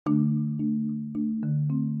The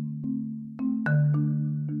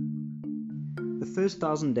first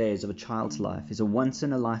 1,000 days of a child's life is a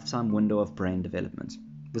once-in-a-lifetime window of brain development.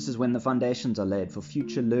 This is when the foundations are laid for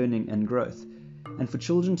future learning and growth. And for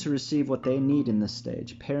children to receive what they need in this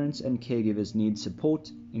stage, parents and caregivers need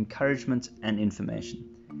support, encouragement, and information.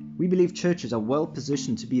 We believe churches are well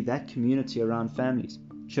positioned to be that community around families.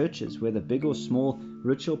 Churches, whether big or small,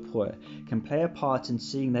 rich or poor, can play a part in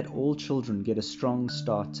seeing that all children get a strong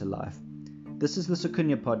start to life. This is the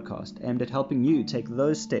Sukunya podcast, aimed at helping you take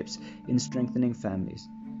those steps in strengthening families.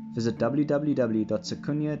 Visit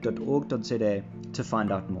www.sukunya.org.za to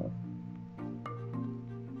find out more.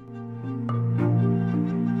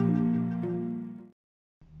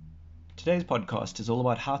 Today's podcast is all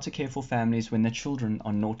about how to care for families when their children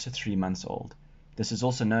are 0 to 3 months old. This is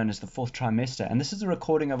also known as the fourth trimester, and this is a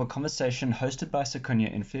recording of a conversation hosted by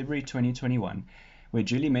Sukunya in February 2021, where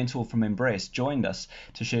Julie Mental from Embrace joined us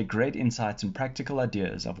to share great insights and practical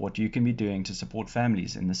ideas of what you can be doing to support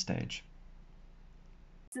families in this stage.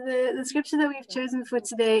 The scripture that we've chosen for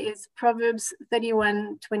today is Proverbs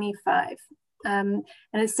 31:25. And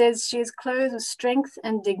it says, "She is clothed with strength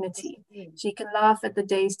and dignity. She can laugh at the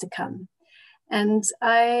days to come." And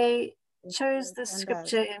I chose this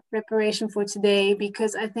scripture in preparation for today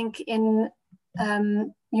because I think in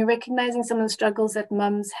you're recognizing some of the struggles that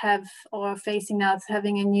mums have or are facing now with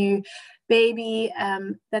having a new baby,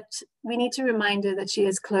 that we need to remind her that she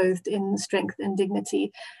is clothed in strength and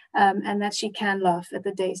dignity, and that she can laugh at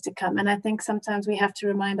the days to come. And I think sometimes we have to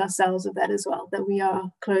remind ourselves of that as well, that we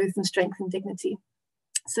are clothed in strength and dignity.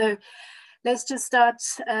 So let's just start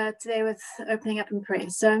today with opening up in prayer.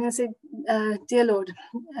 So I'm going to say, dear Lord,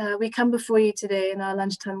 we come before you today in our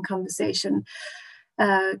lunchtime conversation,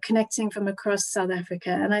 connecting from across South Africa.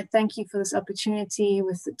 And I thank you for this opportunity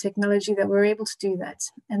with the technology that we're able to do that,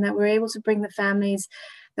 and that we're able to bring the families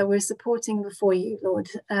that we're supporting before you, Lord,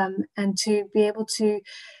 and to be able to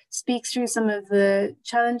speak through some of the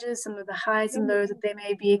challenges, some of the highs and lows that they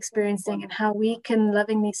may be experiencing, and how we can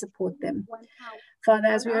lovingly support them. Father,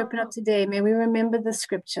 as we open up today, may we remember the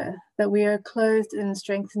scripture that we are clothed in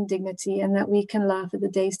strength and dignity, and that we can laugh at the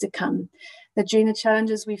days to come. That during the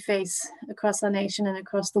challenges we face across our nation and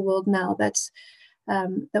across the world now, that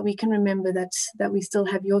we can remember that we still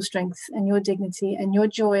have your strength and your dignity and your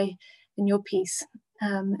joy and your peace.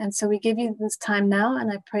 And so we give you this time now,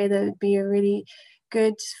 and I pray that it be a really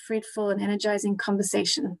good, fruitful, and energizing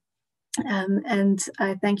conversation. And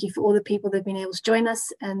I thank you for all the people that have been able to join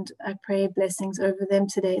us, and I pray blessings over them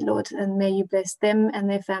today, Lord, and may you bless them and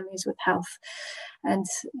their families with health and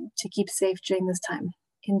to keep safe during this time.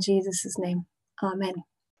 In Jesus' name, amen.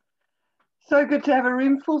 So good to have a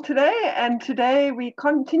room full today, and today we're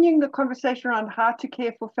continuing the conversation around how to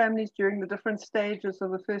care for families during the different stages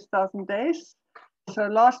of the first 1,000 days. So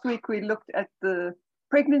last week we looked at the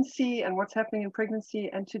pregnancy and what's happening in pregnancy,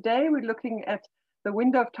 and today we're looking at the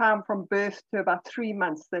window of time from birth to about 3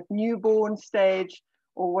 months, that newborn stage,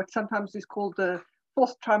 or what sometimes is called the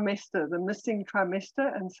fourth trimester, the missing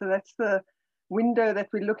trimester. And so that's the window that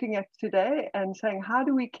we're looking at today, and saying, how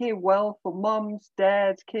do we care well for moms,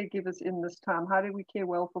 dads, caregivers in this time? How do we care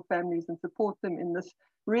well for families and support them in this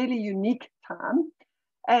really unique time?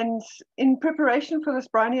 And in preparation for this,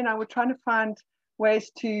 Bryony and I were trying to find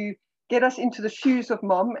ways to get us into the shoes of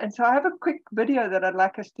mom. And so I have a quick video that I'd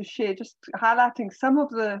like us to share, just highlighting some of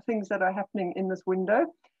the things that are happening in this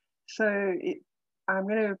window. So I'm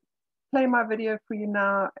going to play my video for you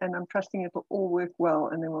now, and I'm trusting it will all work well,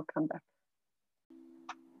 and then we'll come back.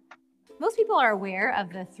 Most people are aware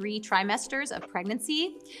of the 3 trimesters of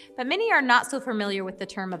pregnancy, but many are not so familiar with the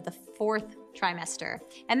term of the fourth trimester,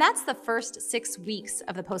 and that's the first 6 weeks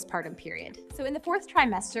of the postpartum period. So in the fourth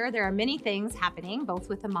trimester, there are many things happening, both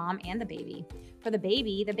with the mom and the baby. For the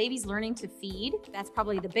baby's learning to feed. That's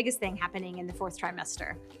probably the biggest thing happening in the fourth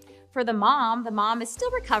trimester. For the mom is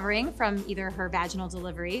still recovering from either her vaginal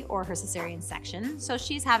delivery or her cesarean section. So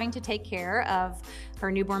she's having to take care of her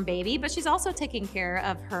newborn baby, but she's also taking care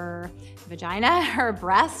of her vagina, her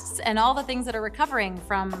breasts, and all the things that are recovering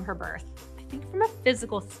from her birth. I think from a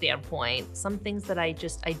physical standpoint, some things that I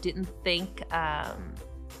didn't think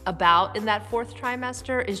about in that fourth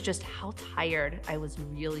trimester is just how tired I was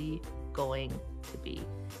really going to be.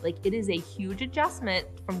 Like, it is a huge adjustment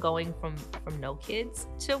from going from no kids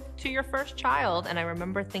to your first child. And I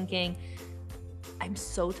remember thinking, I'm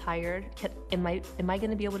so tired. Am I going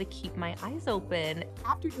to be able to keep my eyes open?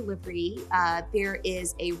 After delivery, there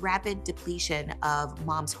is a rapid depletion of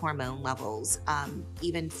mom's hormone levels,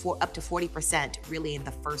 even for up to 40% really in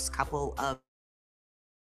the first couple of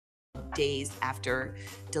days after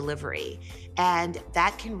delivery. And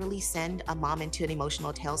that can really send a mom into an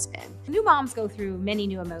emotional tailspin. New moms go through many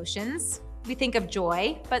new emotions. We think of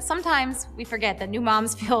joy, but sometimes we forget that new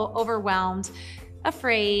moms feel overwhelmed,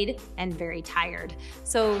 afraid, and very tired.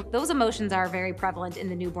 So those emotions are very prevalent in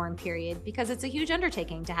the newborn period because it's a huge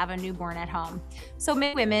undertaking to have a newborn at home. So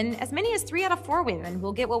many women, as many as 3 out of 4 women,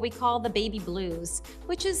 will get what we call the baby blues,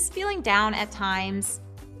 which is feeling down at times,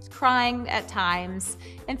 crying at times,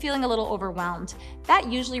 and feeling a little overwhelmed.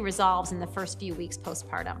 That usually resolves in the first few weeks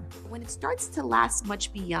postpartum. When it starts to last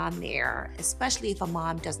much beyond there, especially if a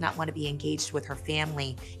mom does not want to be engaged with her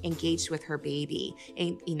family, engaged with her baby,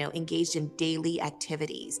 and, engaged in daily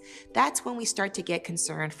activities, that's when we start to get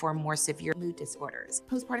concerned for more severe mood disorders.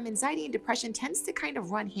 Postpartum anxiety and depression tends to kind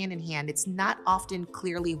of run hand in hand. It's not often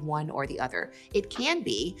clearly one or the other. It can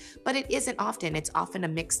be, but it isn't often. It's often a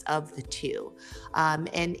mix of the two.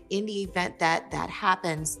 And in the event that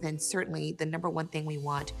happens, then certainly the number one thing we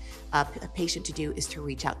want a patient to do is to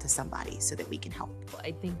reach out to somebody so that we can help.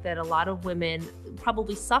 I think that a lot of women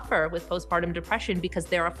probably suffer with postpartum depression because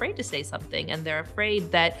they're afraid to say something, and they're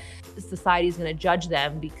afraid that society is going to judge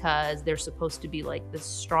them because they're supposed to be like this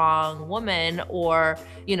strong woman, or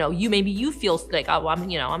maybe you feel like, oh,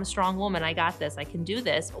 I'm a strong woman, I got this, I can do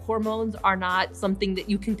this. Hormones are not something that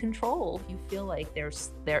you can control. If you feel like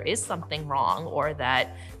there is something wrong, or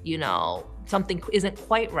that something isn't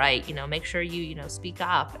quite right, make sure you speak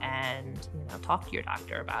up and talk to your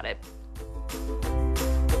doctor about it.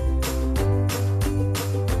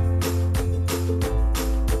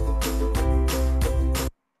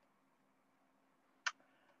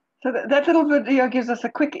 So that little video gives us a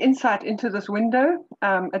quick insight into this window.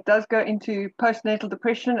 It does go into postnatal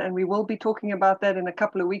depression, and we will be talking about that in a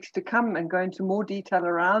couple of weeks to come and go into more detail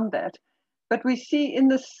around that. But we see in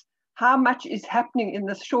this how much is happening in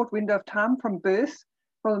this short window of time from birth,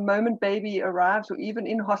 from the moment baby arrives, or even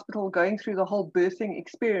in hospital, going through the whole birthing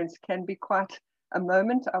experience can be quite a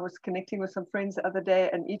moment. I was connecting with some friends the other day,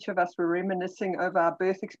 and each of us were reminiscing over our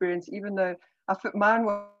birth experience, even though mine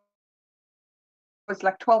was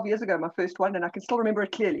like 12 years ago, my first one, and I can still remember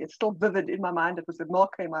it clearly. It's still vivid in my mind. It was a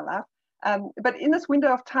marker in my life. But in this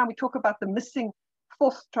window of time, we talk about the missing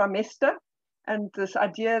 4th trimester, and this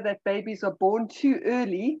idea that babies are born too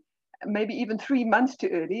early, maybe even 3 months too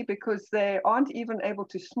early, because they aren't even able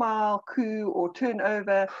to smile, coo, or turn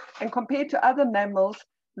over. And compared to other mammals,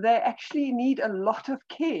 they actually need a lot of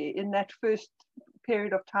care in that first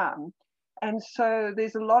period of time. And so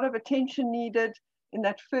there's a lot of attention needed. In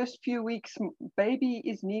that first few weeks, baby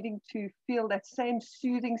is needing to feel that same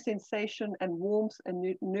soothing sensation and warmth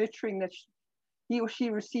and nurturing that he or she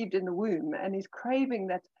received in the womb, and is craving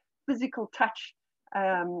that physical touch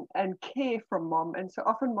and care from mom. And so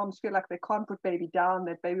often moms feel like they can't put baby down,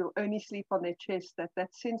 that baby will only sleep on their chest,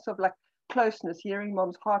 that sense of like closeness, hearing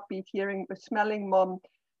mom's heartbeat, smelling mom,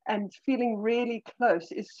 and feeling really close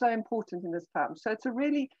is so important in this time. So it's a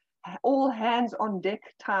really all hands on deck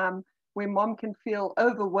time where mom can feel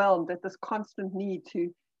overwhelmed at this constant need to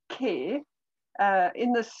care.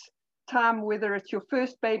 In this time, whether it's your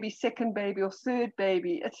first baby, second baby, or third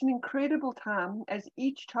baby, it's an incredible time, as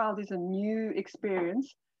each child is a new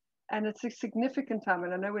experience, and it's a significant time.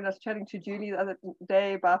 And I know when I was chatting to Julie the other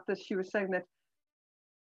day about this, she was saying that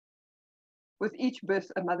with each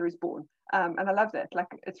birth, a mother is born. And I love that. Like,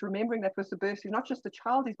 it's remembering that with the birth, not just a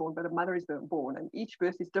child is born, but a mother is born, and each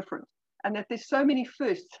birth is different. And that there's so many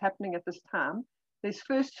firsts happening at this time. There's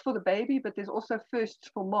firsts for the baby, but there's also firsts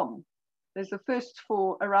for mom. There's the first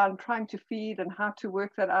for around trying to feed and how to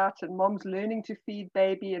work that out, and mom's learning to feed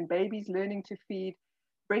baby, and baby's learning to feed.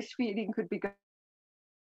 Breastfeeding could be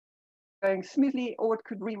going smoothly, or it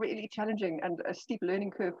could be really challenging and a steep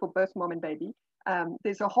learning curve for both mom and baby.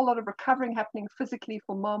 There's a whole lot of recovering happening physically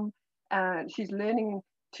for mom. She's learning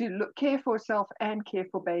to care for herself and care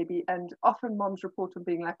for baby, and often moms report on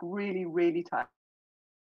being like really, really tired.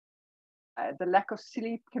 The lack of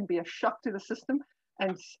sleep can be a shock to the system,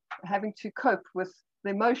 and having to cope with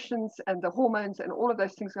the emotions and the hormones and all of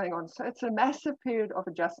those things going on. So it's a massive period of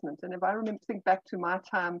adjustment. And if I think back to my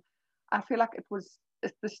time, I feel like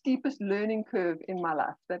it's the steepest learning curve in my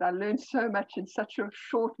life, that I learned so much in such a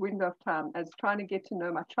short window of time, as trying to get to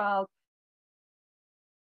know my child,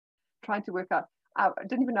 trying to work out. I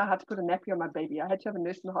didn't even know how to put a nappy on my baby. I had to have a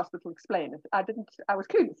nurse in the hospital explain it. I was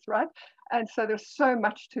clueless, right? And so there's so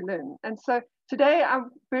much to learn. And so today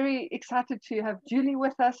I'm very excited to have Julie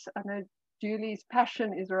with us. I know Julie's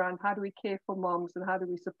passion is around how do we care for moms and how do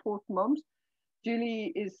we support moms.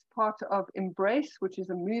 Julie is part of Embrace, which is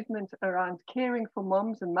a movement around caring for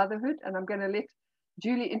moms and motherhood. And I'm going to let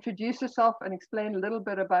Julie introduce herself and explain a little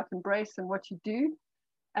bit about Embrace and what you do.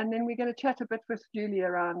 And then we're going to chat a bit with Julie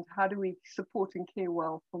around how do we support and care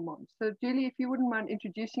well for moms. So Julie, if you wouldn't mind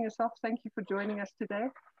introducing yourself, thank you for joining us today.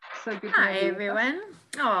 So good to Hi have you everyone.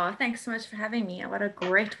 Oh, thanks so much for having me. What a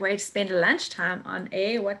great way to spend a lunchtime on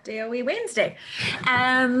what day are we? Wednesday.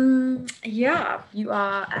 Yeah, you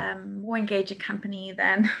are more engaging company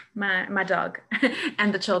than my dog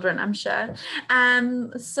and the children, I'm sure.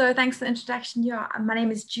 So thanks for the introduction. Yeah, my name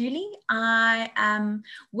is Julie. I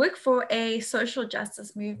work for a social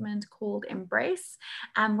justice movement called Embrace.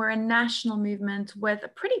 We're a national movement with a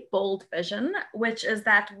pretty bold vision, which is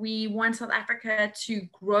that we want South Africa to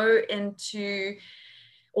grow into,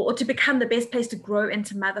 or to become the best place to grow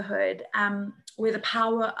into motherhood, where the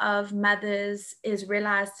power of mothers is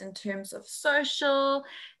realized in terms of social,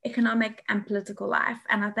 economic, and political life.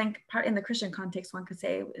 And I think in the Christian context, one could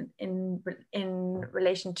say in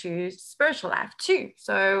relation to spiritual life too.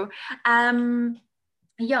 So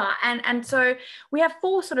yeah, and so we have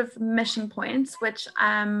 4 sort of mission points, which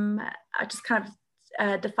I just kind of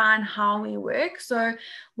define how we work. So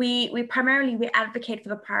we primarily advocate for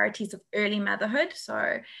the priorities of early motherhood.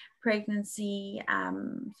 So pregnancy,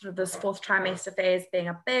 sort of this 4th trimester phase being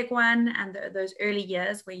a big one, and those early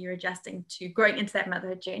years where you're adjusting to growing into that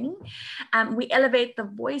motherhood journey. We elevate the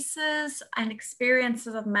voices and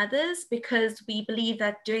experiences of mothers because we believe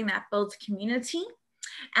that doing that builds community.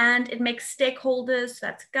 And it makes stakeholders, so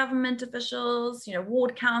that's government officials,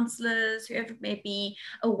 ward councillors, whoever it may be,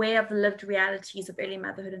 aware of the lived realities of early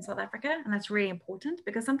motherhood in South Africa. And that's really important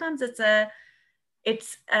because sometimes it's a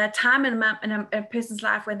time in a person's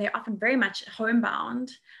life when they're often very much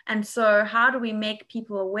homebound. And so how do we make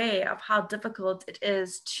people aware of how difficult it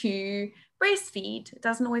is to breastfeed? It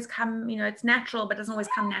doesn't always come, it's natural, but it doesn't always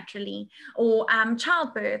come naturally. Or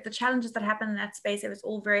childbirth, the challenges that happen in that space, it was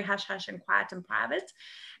all very hush-hush and quiet and private.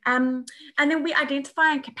 And then we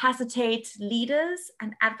identify and capacitate leaders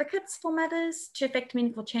and advocates for mothers to effect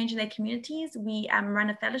meaningful change in their communities. We run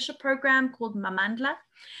a fellowship program called Mamandla,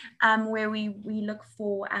 where we look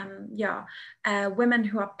for women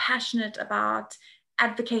who are passionate about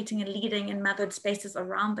advocating and leading in motherhood spaces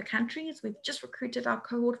around the country. So we've just recruited our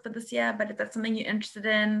cohort for this year, but if that's something you're interested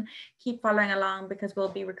in, keep following along because we'll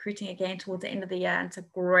be recruiting again towards the end of the year. And it's a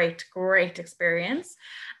great, great experience.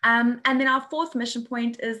 And then our 4th mission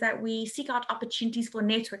point is that we seek out opportunities for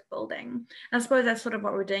network building. And I suppose that's sort of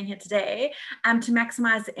what we're doing here today, to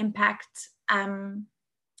maximize the impact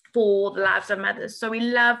for the lives of mothers. So we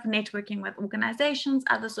love networking with organizations,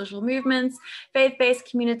 other social movements, faith-based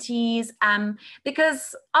communities,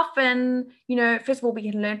 because often, first of all,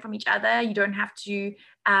 we can learn from each other. You don't have to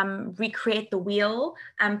recreate the wheel.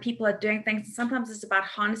 People are doing things. And sometimes it's about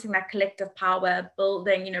harnessing that collective power,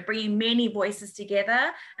 building, bringing many voices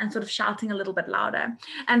together and sort of shouting a little bit louder.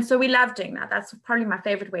 And so we love doing that. That's probably my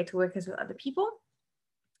favorite way to work is with other people.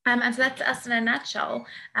 And so that's us in a nutshell.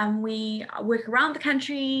 We work around the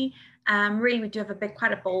country. Really, we do have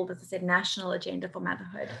quite a bold, as I said, national agenda for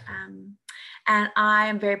motherhood. And I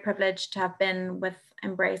am very privileged to have been with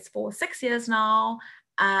Embrace for 6 years now,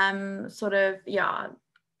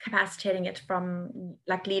 capacitating it from,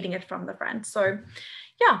 leading it from the front. So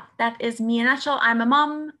yeah, that is me in a nutshell. I'm a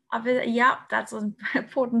mom of it. Yeah, that's an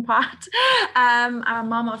important part. I'm a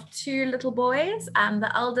mom of 2 little boys.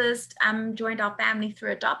 The eldest joined our family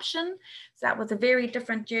through adoption. So that was a very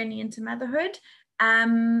different journey into motherhood.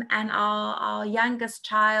 And our youngest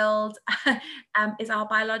child is our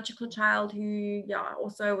biological child who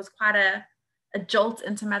also was quite a jolt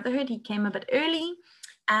into motherhood. He came a bit early.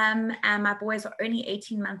 And my boys are only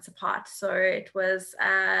 18 months apart. So it was...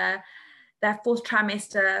 that 4th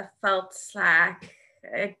trimester felt like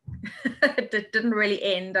it didn't really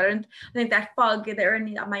end. I think that fog,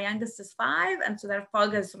 my youngest is 5, and so that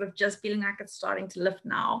fog is sort of just feeling like it's starting to lift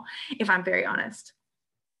now, if I'm very honest.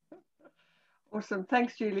 Awesome.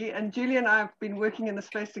 Thanks, Julie. And Julie and I have been working in the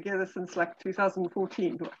space together since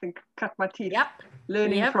 2014. I think cut my teeth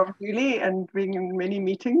learning from Julie and being in many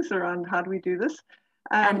meetings around how do we do this.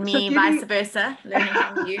 And me, so Julie, vice versa, learning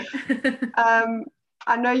from you.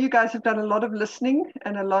 I know you guys have done a lot of listening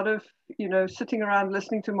and a lot of, sitting around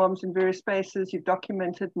listening to moms in various spaces. You've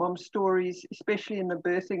documented mom stories, especially in the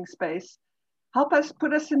birthing space.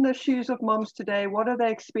 Put us in the shoes of moms today. What are they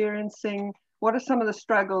experiencing? What are some of the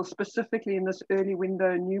struggles specifically in this early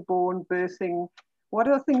window, newborn, birthing? What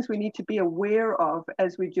are things we need to be aware of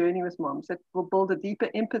as we journey with moms that will build a deeper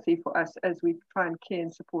empathy for us as we try and care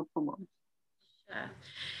and support for moms? Sure.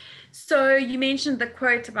 So you mentioned the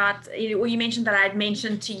quote about, or you mentioned that I had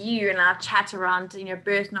mentioned to you in our chat around,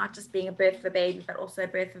 birth not just being a birth of a baby, but also a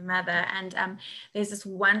birth of a mother. And there's this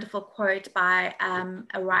wonderful quote by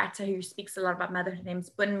a writer who speaks a lot about motherhood. Her name's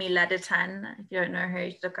Bunmi Ladatan. If you don't know her,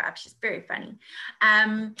 you should look her up. She's very funny.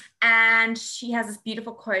 And she has this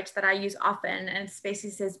beautiful quote that I use often, and it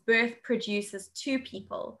basically says, birth produces two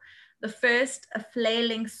people. The first, a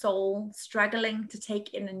flailing soul struggling to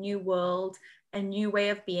take in a new world, a new way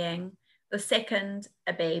of being. The second,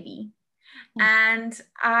 a baby. And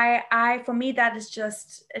I for me, that is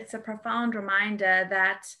just, it's a profound reminder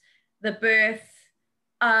that the birth,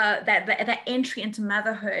 that entry into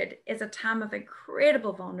motherhood is a time of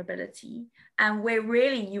incredible vulnerability, and where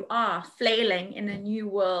really you are flailing in a new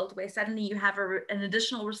world, where suddenly you have an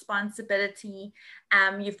additional responsibility.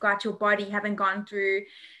 You've got your body having gone through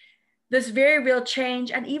this very real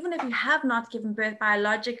change. And even if you have not given birth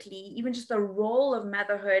biologically, even just the role of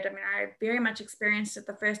motherhood, I mean, I very much experienced it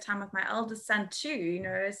the first time with my eldest son too.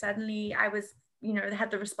 Suddenly I was,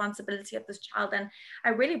 had the responsibility of this child, and I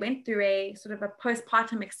really went through a sort of a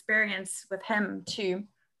postpartum experience with him too.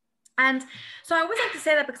 And so I always like to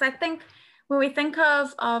say that, because I think when we think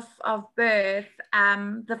of birth,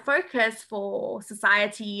 the focus for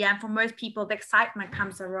society and for most people, the excitement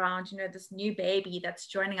comes around, this new baby that's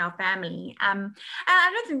joining our family. And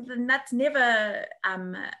I don't think that's never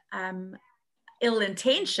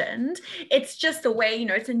ill-intentioned. It's just the way,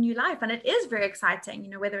 it's a new life, and it is very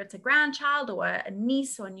exciting, whether it's a grandchild or a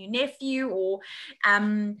niece or a new nephew or a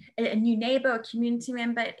new neighbor or community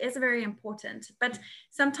member. It is very important. But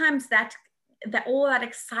sometimes that all that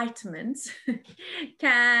excitement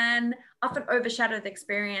can often overshadow the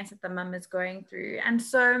experience that the mum is going through. And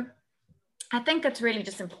so I think it's really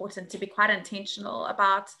just important to be quite intentional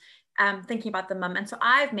about thinking about the mum. And so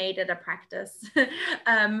I've made it a practice,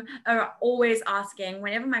 always asking,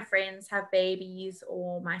 whenever my friends have babies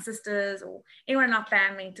or my sisters or anyone in our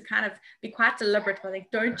family, to kind of be quite deliberate about,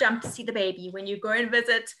 like, don't jump to see the baby. When you go and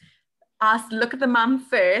visit, look at the mum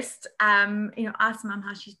first, ask mum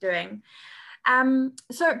how she's doing.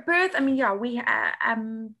 So birth, we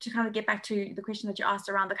to kind of get back to the question that you asked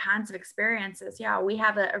around the kinds of experiences, we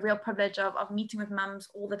have a real privilege of meeting with mums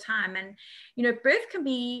all the time. And birth can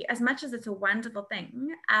be, as much as it's a wonderful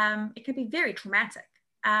thing, it can be very traumatic.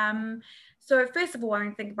 So first of all, when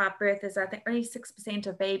I think about birth, is I think only 6%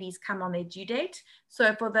 of babies come on their due date.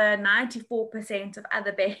 So for the 94% of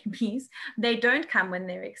other babies, they don't come when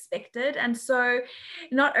they're expected. And so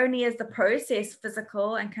not only is the process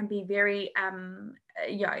physical and can be very,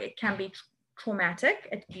 it can be traumatic.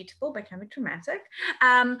 It's beautiful, but can be traumatic.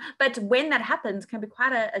 But when that happens, can be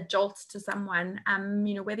quite a jolt to someone.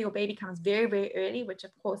 Whether your baby comes very, very early, which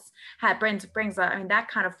of course brings that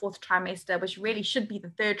kind of fourth trimester, which really should be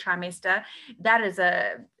the third trimester, that is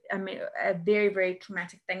a very, very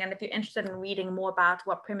traumatic thing. And if you're interested in reading more about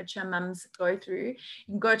what premature mums go through, you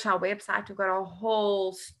can go to our website. We've got a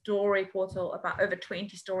whole story portal about over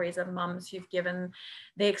 20 stories of mums who've given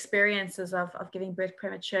the experiences of giving birth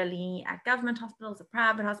prematurely at government hospitals, at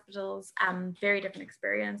private hospitals, very different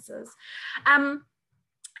experiences.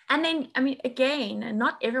 And then, again,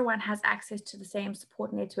 not everyone has access to the same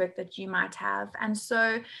support network that you might have. And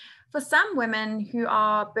so for some women who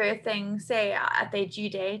are birthing, say, at their due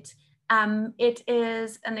date, it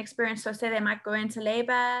is an experience. So say they might go into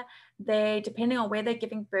labor, depending on where they're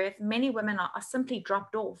giving birth, many women are simply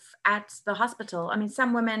dropped off at the hospital.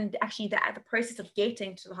 Some women, actually, the process of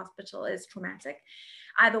getting to the hospital is traumatic,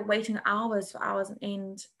 either waiting hours on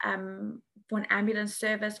end for an ambulance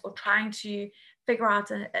service, or trying to figure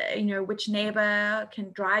out, which neighbor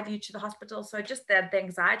can drive you to the hospital. So just the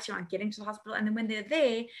anxiety on getting to the hospital. And then when they're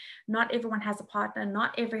there, not everyone has a partner.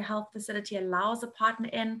 Not every health facility allows a partner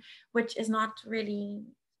in, which is not really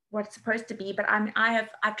what it's supposed to be. But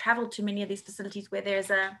I've traveled to many of these facilities where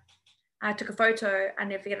I took a photo, I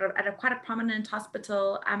never forget, at quite a prominent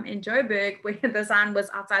hospital in Joburg, where the sign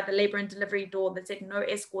was outside the labor and delivery door that said no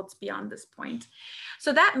escorts beyond this point.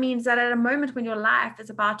 So that means that at a moment when your life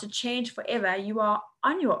is about to change forever, you are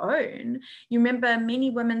on your own. You remember,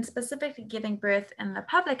 many women specifically giving birth in the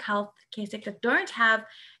public health care sector don't have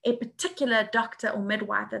a particular doctor or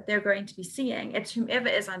midwife that they're going to be seeing. It's whomever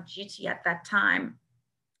is on duty at that time.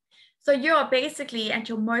 So you're basically at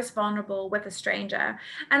your most vulnerable with a stranger.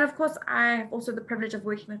 And of course, I have also the privilege of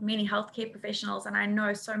working with many healthcare professionals, and I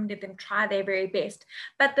know so many of them try their very best.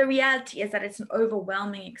 But the reality is that it's an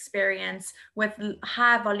overwhelming experience with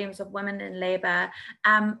high volumes of women in labor.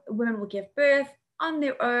 Women will give birth on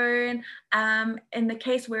their own. In the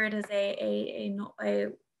case where it is a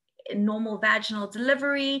normal vaginal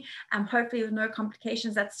delivery, hopefully with no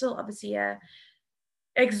complications, that's still obviously a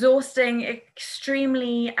exhausting,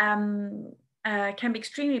 extremely can be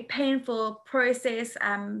extremely painful process.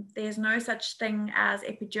 There's no such thing as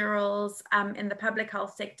epidurals in the public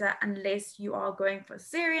health sector unless you are going for a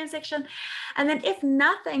cesarean section. And then if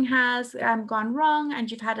nothing has gone wrong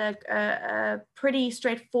and you've had a pretty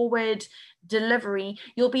straightforward delivery,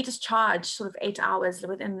 you'll be discharged sort of 8 hours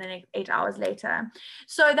within the 8 hours later.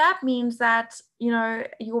 So that means that, you know,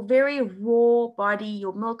 your very raw body,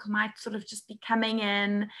 your milk might sort of just be coming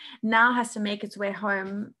in, now has to make its way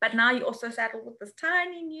home, but now you also saddled with this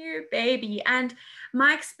tiny new baby. And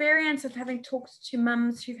my experience of having talked to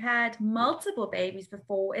mums who've had multiple babies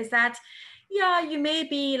before is that, yeah, you may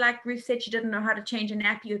be, like Ruth said, she didn't know how to change a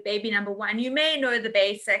nappy with baby number 1. You may know the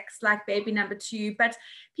basics like baby number 2, but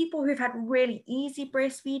people who've had really easy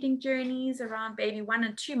breastfeeding journeys around baby 1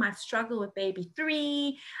 and 2 might struggle with baby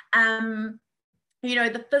 3. You know,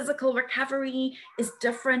 the physical recovery is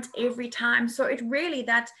different every time. So it really,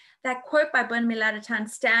 that quote by Bonami Ladatun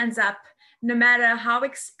stands up. No matter how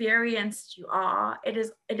experienced you are, it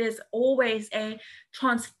is always a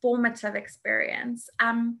transformative experience.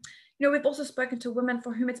 You know, we've also spoken to women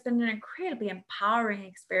for whom it's been an incredibly empowering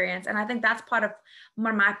experience. And I think that's part of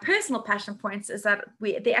one of my personal passion points, is that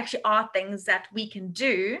there actually are things that we can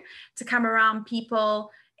do to come around people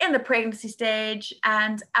in the pregnancy stage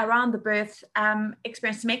and around the birth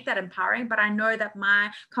experience to make that empowering. But I know that my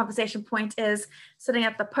conversation point is sitting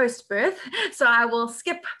at the post-birth, so I will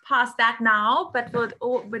skip past that now, but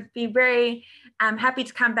would be very happy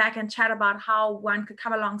to come back and chat about how one could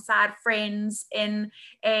come alongside friends in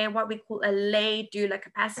what we call a lay doula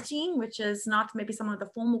capacity, which is not maybe someone with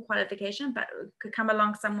a formal qualification, but could come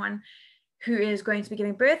along someone who is going to be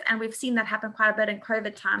giving birth. And we've seen that happen quite a bit in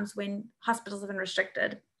COVID times when hospitals have been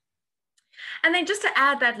restricted. And then just to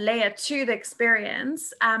add that layer to the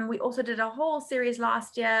experience, we also did a whole series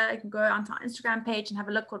last year. You can go onto our Instagram page and have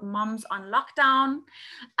a look, called Moms on Lockdown,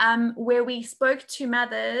 where we spoke to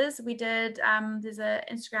mothers. We did, there's an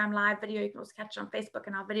Instagram live video, you can also catch it on Facebook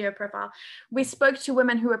in our video profile. We spoke to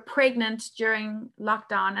women who were pregnant during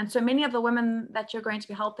lockdown. And so many of the women that you're going to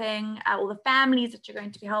be helping, or the families that you're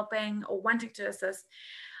going to be helping or wanting to assist,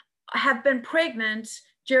 have been pregnant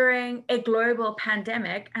during a global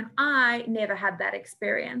pandemic, and I never had that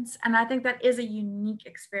experience. And I think that is a unique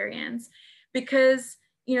experience because,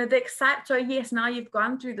 you know, so yes, now you've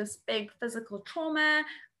gone through this big physical trauma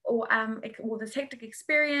or this hectic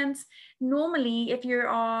experience. Normally, if you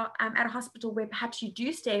are at a hospital where perhaps you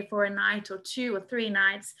do stay for a night or 2 or 3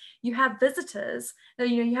 nights, you have visitors.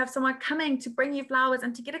 You know, you have someone coming to bring you flowers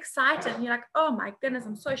and to get excited. And you're like, oh my goodness,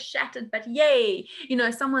 I'm so shattered, but yay, you know,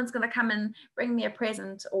 someone's going to come and bring me a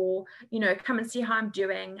present, or, you know, come and see how I'm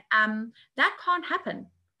doing. That can't happen.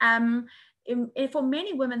 For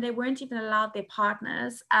many women, they weren't even allowed their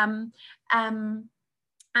partners.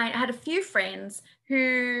 I had a few friends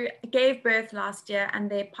who gave birth last year and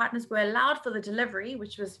their partners were allowed for the delivery,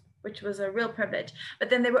 which was a real privilege, but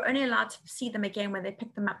then they were only allowed to see them again when they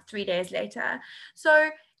picked them up 3 days later.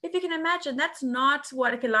 So if you can imagine, that's not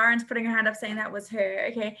what, okay, Lauren's putting her hand up saying that was her,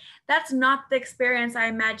 okay, that's not the experience I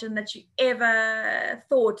imagine that you ever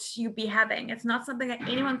thought you'd be having. It's not something that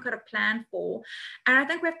anyone could have planned for. And I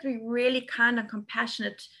think we have to be really kind and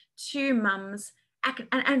compassionate to mums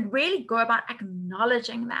and really go about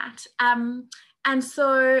acknowledging that. And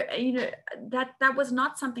so, you know, that was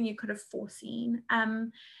not something you could have foreseen.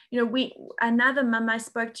 You know, another mum I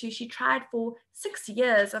spoke to, she tried for 6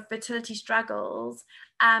 years of fertility struggles,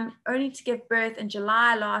 only to give birth in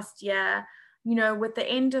July last year, you know, with the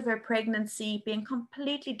end of her pregnancy being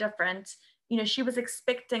completely different. You know, she was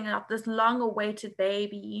expecting this long-awaited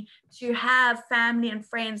baby, to have family and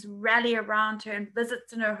friends rally around her and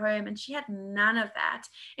visits in her home, and she had none of that.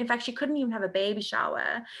 In fact, she couldn't even have a baby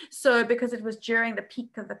shower, so because it was during the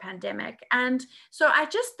peak of the pandemic. And so I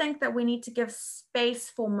just think that we need to give space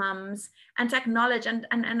for mums and to acknowledge, and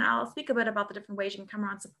I'll speak a bit about the different ways you can come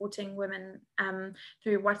around supporting women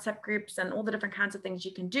through WhatsApp groups and all the different kinds of things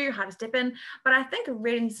you can do, how to step in. But I think it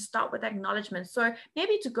really needs to start with acknowledgement. So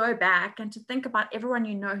maybe to go back and to think about everyone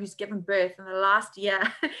you know who's given birth in the last year,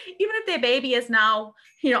 even if their baby is now,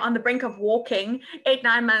 you know, on the brink of walking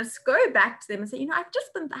 8-9 months, go back to them and say, you know, I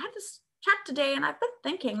had this chat today and I've been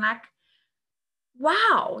thinking, like,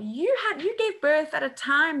 wow, you gave birth at a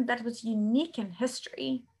time that was unique in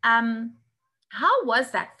history. How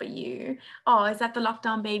was that for you? Oh, is that the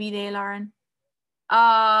lockdown baby there, Lauren?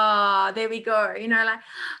 Oh, there we go. You know, like,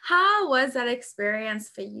 how was that experience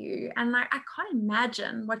for you? And like, I can't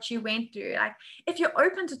imagine what you went through. Like, if you're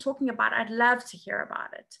open to talking about it, I'd love to hear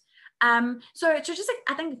about it. So just like,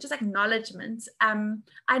 I think just acknowledgement.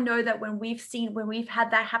 I know that when we've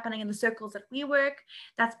had that happening in the circles that we work,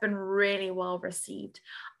 that's been really well received.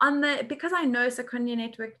 Because I know Secundia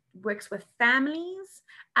Network works with families,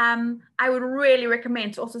 I would really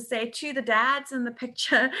recommend to also say to the dads in the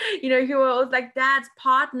picture, who are like dads,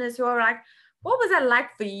 partners who are like, what was that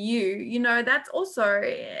like for you? That's also,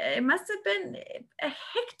 it must have been a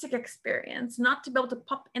hectic experience not to be able to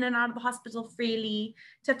pop in and out of the hospital freely,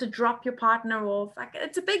 to have to drop your partner off. Like,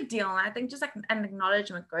 it's a big deal. I think just like an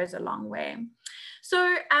acknowledgement goes a long way. So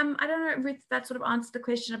I don't know if that sort of answered the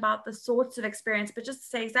question about the sorts of experience, but just to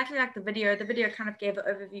say exactly like the video kind of gave an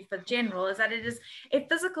overview for general, is that it is a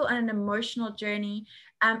physical and an emotional journey.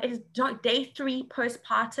 It is day 3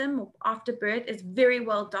 postpartum or after birth is very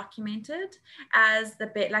well documented as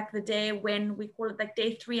the day when we call it like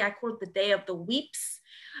day 3, I call it the day of the weeps.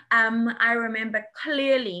 I remember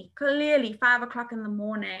clearly 5 o'clock in the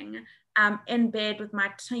morning, in bed with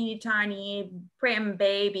my tiny prem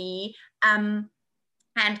baby,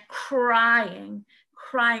 and crying,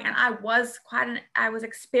 and I was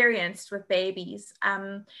experienced with babies,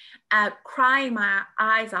 crying my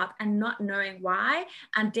eyes out and not knowing why.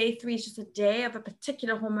 And day 3 is just a day of a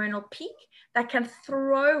particular hormonal peak that can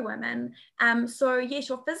throw women. So yes,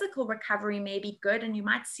 your physical recovery may be good, and you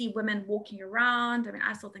might see women walking around. I mean,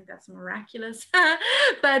 I still think that's miraculous,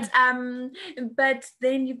 but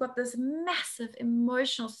then you've got this massive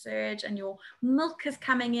emotional surge, and your milk is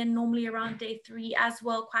coming in normally around day 3 as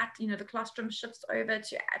well. Quite, the colostrum shifts over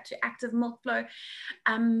to active milk flow,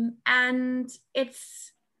 and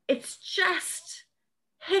it's just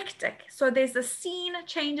hectic. So there's the seen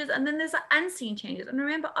changes, and then there's the unseen changes. And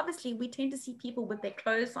remember, obviously we tend to see people with their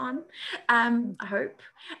clothes on, I hope,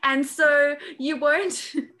 and so you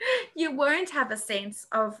won't have a sense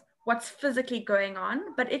of what's physically going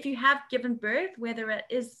on. But if you have given birth, whether it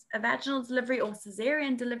is a vaginal delivery or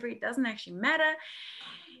cesarean delivery, it doesn't actually matter.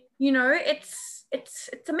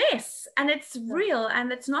 It's a mess, and it's real,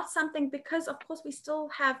 and it's not something, because of course we still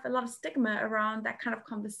have a lot of stigma around that kind of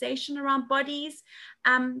conversation around bodies,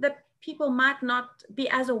 that people might not be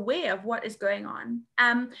as aware of what is going on.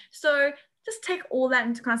 So just take all that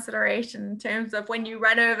into consideration in terms of when you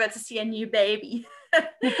run over to see a new baby,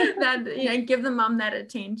 that, give the mom that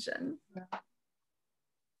attention.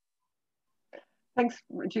 Thanks,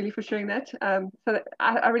 Julie, for sharing that. I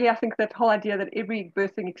think that whole idea that every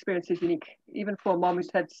birthing experience is unique, even for a mom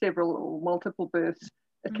who's had several or multiple births,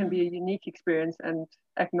 it can be a unique experience, and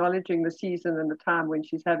acknowledging the season and the time when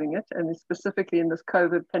she's having it, and specifically in this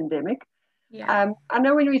COVID pandemic. Yeah. I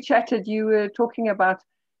know when we chatted, you were talking about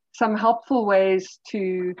some helpful ways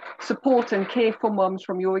to support and care for moms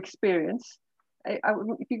from your experience.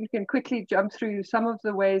 If you can quickly jump through some of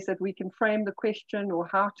the ways that we can frame the question, or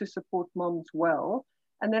how to support moms well.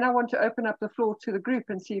 And then I want to open up the floor to the group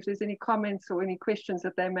and see if there's any comments or any questions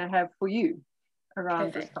that they may have for you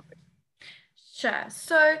around this topic. Sure.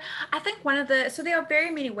 So I think there are very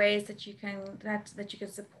many ways that you can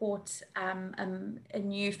support a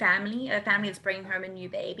new family, a family that's bringing home a new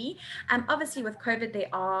baby. Obviously with COVID, there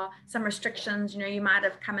are some restrictions. You might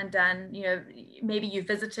have come and done, maybe you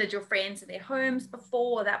visited your friends in their homes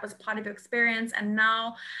before, that was part of your experience. And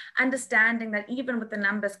now understanding that even with the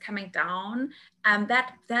numbers coming down,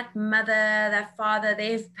 that mother, that father,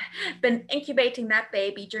 they've been incubating that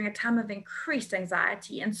baby during a time of increased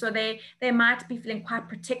anxiety. And so they might be feeling quite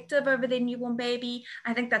protective over their newborn baby.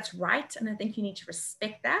 I think that's right, and I think you need to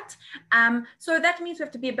respect that. So that means we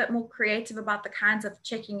have to be a bit more creative about the kinds of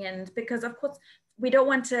checking in, because of course we don't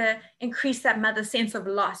want to increase that mother's sense of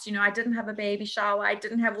loss. I didn't have a baby shower, I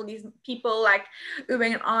didn't have all these people like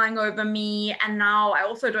oohing and ahhing over me, and now I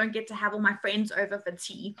also don't get to have all my friends over for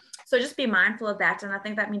tea. So just be mindful of that, and I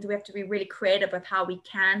think that means we have to be really creative with how we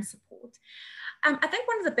can support. I think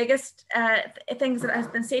one of the biggest things that has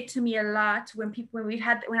been said to me a lot when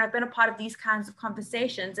I've been a part of these kinds of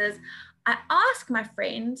conversations is, I ask my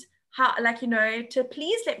friend how, to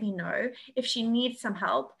please let me know if she needs some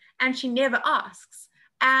help, and she never asks.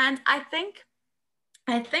 And I think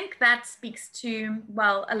that speaks to,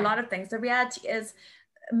 well, a lot of things. The reality is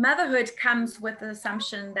motherhood comes with the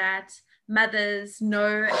assumption that mothers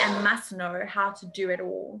know and must know how to do it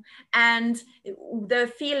all. And the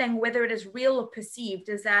feeling, whether it is real or perceived,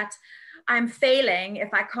 is that I'm failing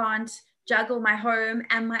if I can't juggle my home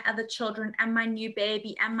and my other children and my new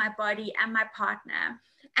baby and my body and my partner.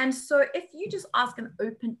 And so if you just ask an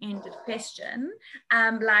open-ended question,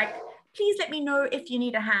 like, please let me know if you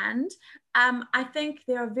need a hand, I think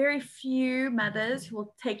there are very few mothers who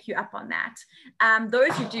will take you up on that.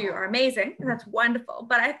 Those who do are amazing. That's wonderful.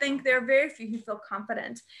 But I think there are very few who feel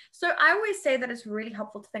confident. So I always say that it's really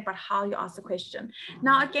helpful to think about how you ask the question.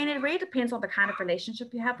 Now, again, it really depends on the kind of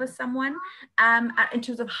relationship you have with someone, in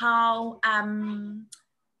terms of how,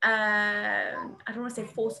 I don't want to say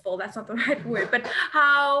forceful, that's not the right word, but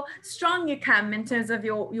how strong you come in terms of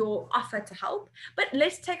your offer to help. But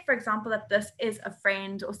let's take, for example, that this is a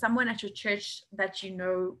friend or someone at your church that you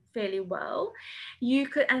know fairly well. You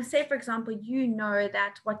could, and say, for example, you know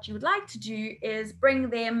that what you would like to do is bring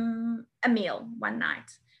them a meal one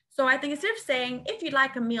night. So I think instead of saying, if you'd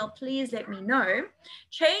like a meal, please let me know,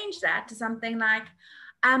 change that to something like,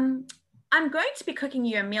 I'm going to be cooking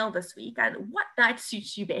you a meal this week. What night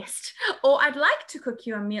suits you best? Or I'd like to cook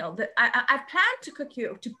you a meal. I've planned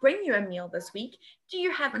to bring you a meal this week. Do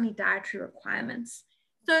you have any dietary requirements?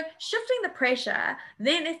 So shifting the pressure.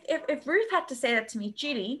 Then if Ruth had to say that to me,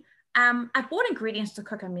 Julie, I bought ingredients to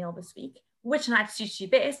cook a meal this week. Which night suits you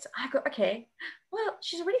best? I go, okay, well,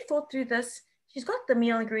 she's already thought through this. She's got the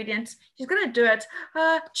meal ingredients. She's going to do it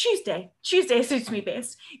Tuesday. Tuesday suits me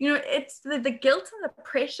best. You know, it's the guilt and the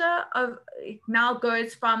pressure of now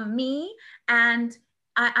goes from me, and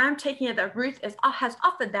I'm taking it that Ruth has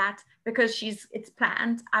offered that because it's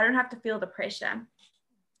planned. I don't have to feel the pressure.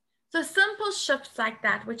 So simple shifts like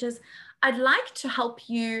that, which is, I'd like to help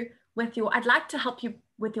you with your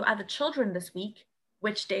other children this week.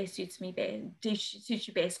 Which day suits you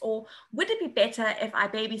best? Or would it be better if I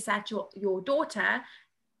babysat your daughter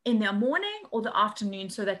in the morning or the afternoon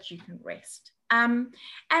so that you can rest? And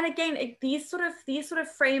again, these sort of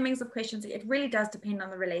framings of questions, it really does depend on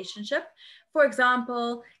the relationship. For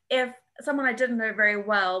example, if someone I didn't know very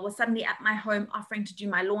well was suddenly at my home offering to do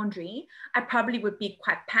my laundry, I probably would be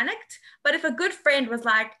quite panicked. But if a good friend was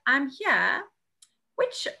like, I'm here,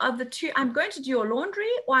 which of the two, I'm going to do your laundry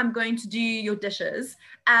or I'm going to do your dishes.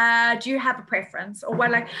 Do you have a preference? Or what,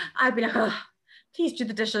 like, I'd be like, oh, please do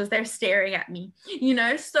the dishes. They're staring at me, you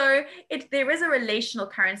know? So there is a relational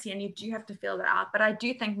currency and you do have to feel that out. But I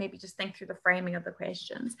do think maybe just think through the framing of the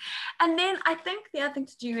questions. And then I think the other thing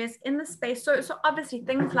to do is in the space. So obviously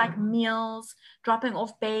things like meals, dropping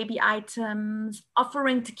off baby items,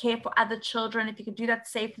 offering to care for other children. If you could do that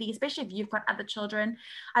safely, especially if you've got other children,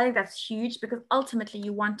 I think that's huge because ultimately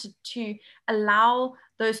you wanted to allow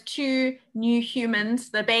those two new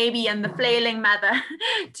humans, the baby and the flailing mother,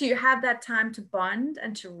 to have that time to bond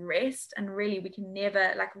and to rest. And really, we can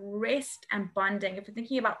never, like, rest and bonding. If you're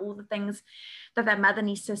thinking about all the things that mother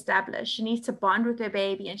needs to establish, she needs to bond with her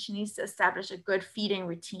baby and she needs to establish a good feeding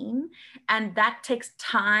routine. And that takes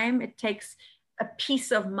time. It takes a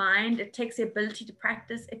peace of mind. It takes the ability to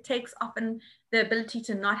practice. It takes often the ability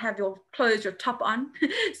to not have your top on.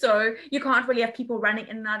 So you can't really have people running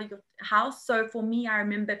in and out of your house. So for me, I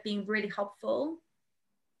remember it being really helpful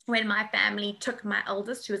when my family took my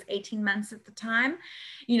eldest, who was 18 months at the time,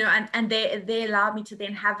 you know, and they allowed me to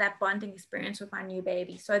then have that bonding experience with my new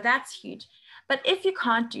baby. So that's huge. But if you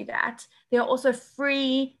can't do that, there are also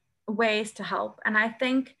free ways to help. And I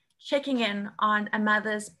think checking in on a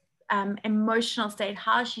mother's emotional state,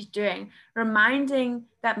 how she's doing, reminding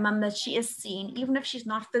that mum that she is seen, even if she's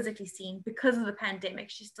not physically seen because of the pandemic,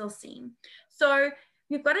 she's still seen. So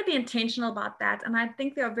you've got to be intentional about that. And I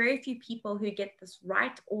think there are very few people who get this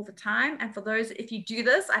right all the time. And for those, if you do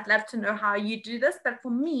this, I'd love to know how you do this. But for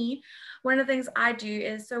me, one of the things I do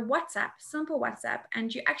is so WhatsApp, simple WhatsApp.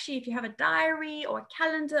 And you actually, if you have a diary or a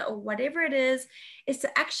calendar or whatever it is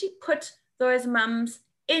to actually put those mums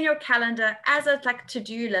in your calendar as a like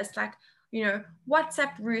to-do list, like, you know,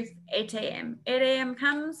 WhatsApp Ruth 8 a.m. 8 a.m.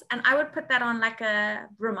 comes, and I would put that on like a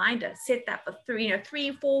reminder, set that for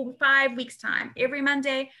 3, 4, 5 weeks time. Every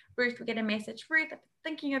Monday, Ruth will get a message. Ruth, I'm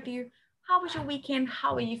thinking of you. How was your weekend?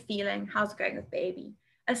 How are you feeling? How's it going with baby?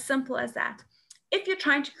 As simple as that. If you're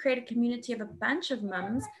trying to create a community of a bunch of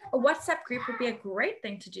mums, a WhatsApp group would be a great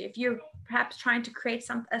thing to do. If you're perhaps trying to create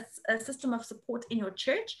a system of support in your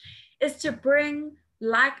church, is to bring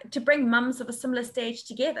mums of a similar stage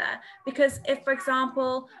together. Because if, for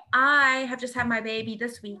example, I have just had my baby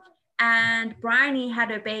this week and Bryony had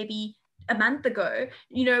her baby a month ago,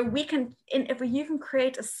 you know, you can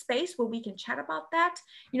create a space where we can chat about that.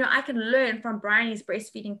 You know, I can learn from Bryony's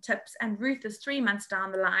breastfeeding tips, and Ruth is 3 months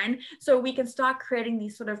down the line. So we can start creating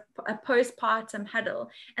these sort of a postpartum huddle.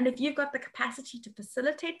 And if you've got the capacity to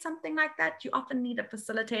facilitate something like that, you often need a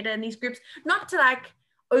facilitator in these groups, not to like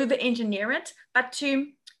over-engineer it, but to,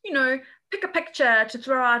 you know, pick a picture to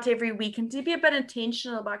throw out every week and to be a bit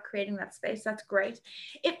intentional about creating that space. That's great.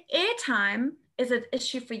 If airtime is an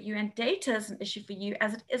issue for you and data is an issue for you,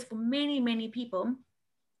 as it is for many, many people,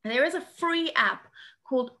 And there is a free app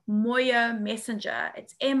called Moya Messenger.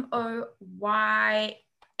 It's Moya.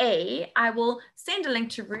 I will send a link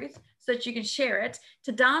to Ruth so that you can share it.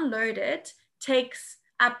 To download it takes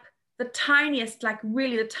up the tiniest, like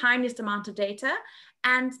really the tiniest amount of data.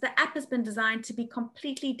 And the app has been designed to be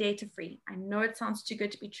completely data free. I know it sounds too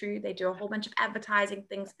good to be true. They do a whole bunch of advertising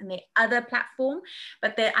things in their other platform,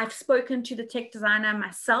 but I've spoken to the tech designer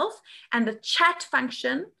myself, and the chat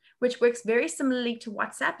function, which works very similarly to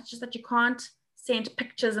WhatsApp, it's just that you can't send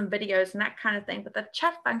pictures and videos and that kind of thing, but the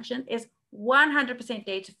chat function is 100%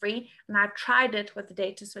 data free, and I tried it with the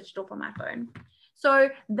data switched off on my phone. So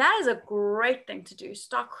that is a great thing to do.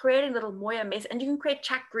 Start creating little Moya mess, and you can create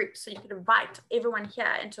chat groups. So you can invite everyone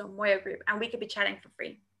here into a Moya group, and we could be chatting for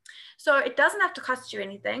free. So it doesn't have to cost you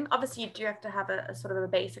anything. Obviously, you do have to have a sort of a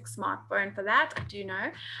basic smartphone for that, I do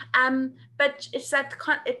know. But it's that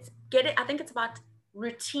I think it's about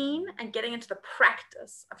routine and getting into the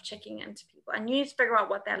practice of checking into people. And you need to figure out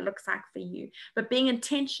what that looks like for you. But being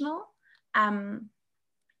intentional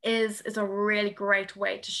is a really great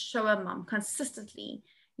way to show a mom consistently,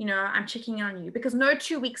 you know, I'm checking in on you, because no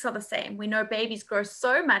 2 weeks are the same. We know babies grow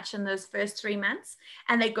so much in those first 3 months,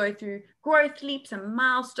 and they go through growth leaps and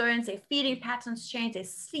milestones. Their feeding patterns change, their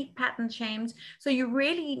sleep patterns change. So you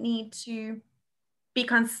really need to be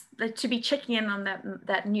checking in on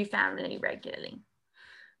that new family regularly.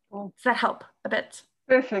 Does that help a bit?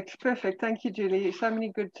 Perfect. Thank you, Julie. So many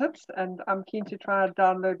good tips, and I'm keen to try and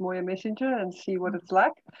download Moya Messenger and see what it's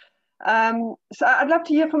like. So I'd love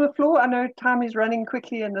to hear from the floor. I know time is running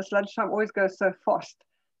quickly, and this lunchtime always goes so fast.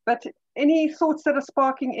 But any thoughts that are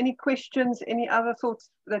sparking, any questions, any other thoughts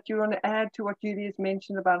that you want to add to what Julie has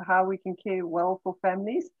mentioned about how we can care well for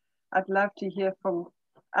families? I'd love to hear from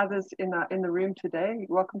others in the room today. You're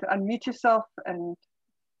welcome to unmute yourself and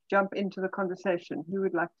jump into the conversation. Who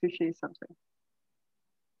would like to share something?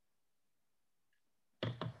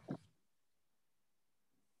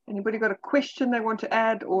 Anybody got a question they want to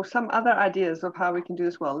add, or some other ideas of how we can do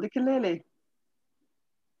this well? Likelele.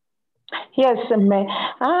 Yes,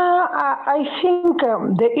 I think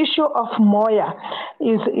the issue of Moya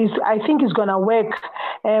I think is going to work.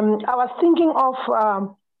 I was thinking of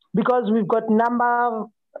because we've got number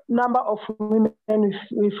of women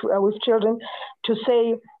with children, to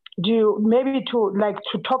say, to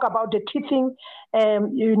talk about the teething.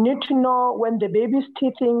 You need to know when the baby's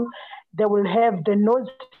teething, they will have the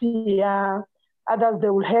nausea, others they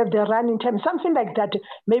will have the running time, something like that,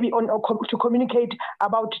 maybe to communicate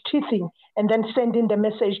about teething, and then sending the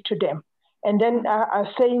message to them. And then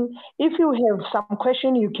saying, if you have some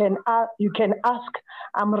question, you can ask.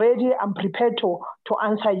 I'm ready, I'm prepared to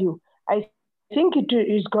answer you. I think it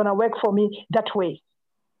is going to work for me that way.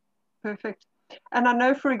 Perfect. And I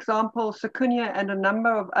know, for example, Sakunya and a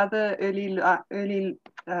number of other early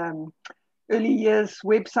years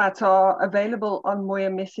websites are available on Moya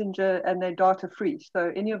Messenger, and they're data free.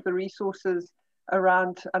 So any of the resources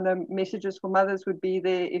around, I know Messages for Mothers would be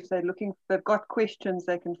there. If they've got questions,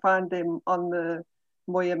 they can find them on the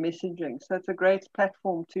Moya messaging. So it's a great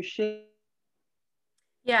platform to share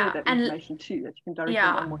that information too, that you can directly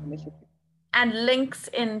on Moya messaging. And links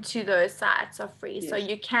into those sites are free. Yes. So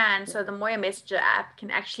you can, so the Moya Messenger app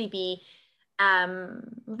can actually be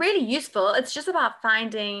really useful. It's just about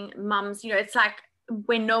finding mums, it's like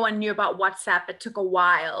when no one knew about WhatsApp, it took a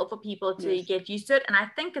while for people to get used to it. And I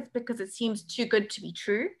think it's because it seems too good to be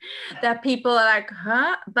true that people are like,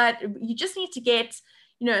 huh? But you just need to get,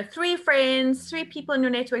 3 friends, 3 people in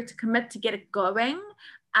your network to commit to get it going.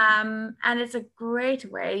 And it's a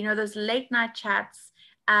great way, those late night chats.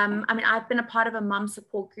 I've been a part of a mum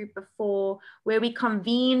support group before where we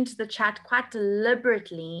convened the chat quite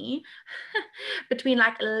deliberately between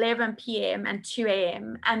like 11 p.m. and 2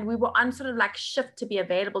 a.m. And we were on sort of like shift to be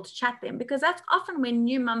available to chat them, because that's often when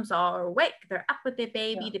new mums are awake. They're up with their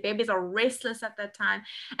baby. The babies are restless at that time.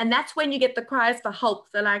 And that's when you get the cries for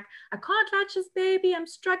help. They're like, I can't latch this baby. I'm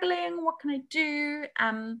struggling. What can I do?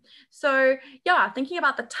 Thinking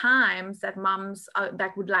about the times that mums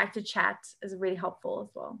that would like to chat is really helpful as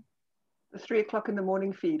well. The 3 o'clock in the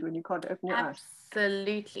morning feed when you can't open your eyes.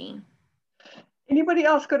 Absolutely. Anybody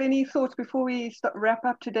else got any thoughts before we wrap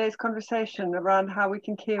up today's conversation around how we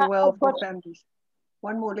can care well for families?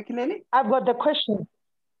 One more, Likelele. I've got the question.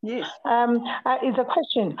 Yes. It's a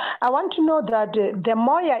question. I want to know that the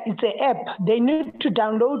Moya is the app. They need to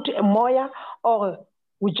download a Moya, or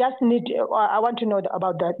we just need, I want to know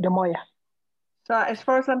about the Moya. So as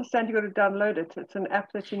far as I understand, you've got to download it. It's an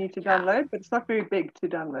app that you need to download, but it's not very big to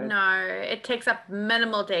download. No, it takes up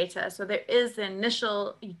minimal data. So there is the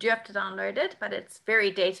initial, you do have to download it, but it's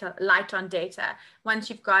very light on data. Once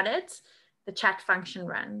you've got it, the chat function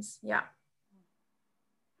runs. Yeah.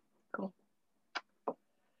 Cool.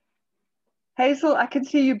 Hazel, I can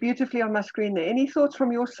see you beautifully on my screen there. Any thoughts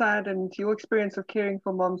from your side and your experience of caring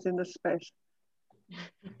for moms in this space?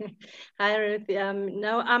 Hi, Ruth.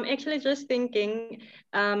 No, I'm actually just thinking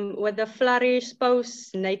with the Flourish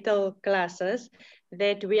postnatal classes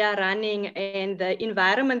that we are running and the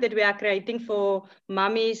environment that we are creating for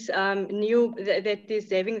mummies that is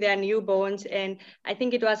having their newborns. And I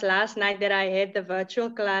think it was last night that I had the virtual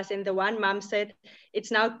class, and the one mum said it's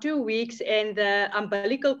now 2 weeks and the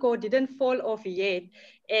umbilical cord didn't fall off yet.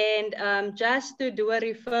 And just to do a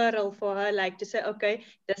referral for her, like to say, okay,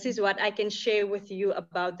 this is what I can share with you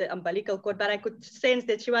about the umbilical cord. But I could sense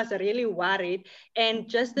that she was really worried, and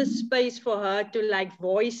just the space for her to like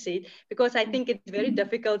voice it, because I think it's very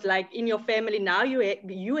difficult, like in your family now, you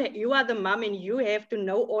are the mom and you have to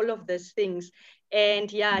know all of these things. And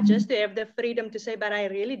yeah, just to have the freedom to say, but I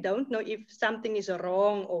really don't know if something is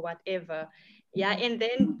wrong or whatever. Yeah, and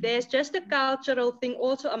then there's just a cultural thing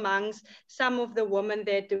also amongst some of the women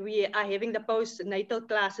that we are having the postnatal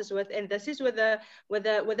classes with, and this is with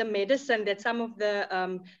the medicine that some of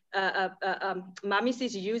the mummies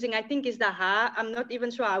is using. I think is the I'm not even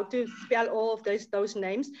sure how to spell all of those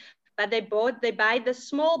names. But they buy the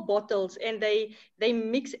small bottles and they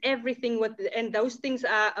mix everything with, and those things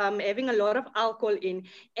are having a lot of alcohol in,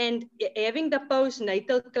 and having the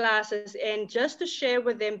postnatal classes and just to share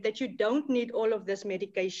with them that you don't need all of these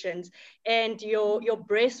medications, and your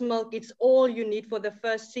breast milk, it's all you need for the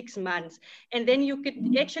first 6 months. And then you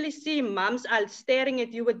could actually see moms are staring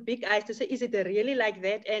at you with big eyes to say, is it really like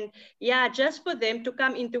that? And yeah, just for them to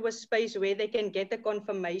come into a space where they can get the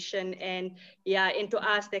confirmation and to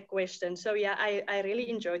ask their questions. So yeah, I really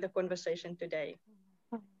enjoyed the conversation today.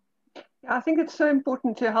 I think it's so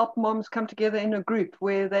important to help moms come together in a group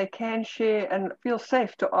where they can share and feel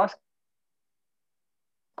safe to ask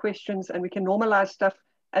questions, and we can normalize stuff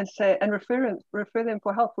and say and refer them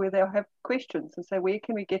for help where they'll have questions, and say, where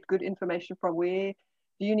can we get good information from? Where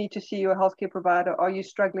do you need to see your healthcare provider? Are you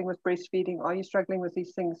struggling with breastfeeding? Are you struggling with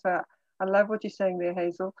these things? So I love what you're saying there,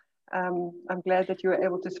 Hazel. I'm glad that you were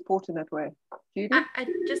able to support in that way. Judy?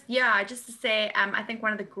 Just to say, I think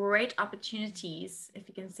one of the great opportunities, if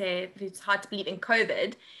you can say, it's hard to believe in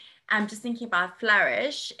COVID, just thinking about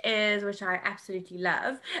Flourish is, which I absolutely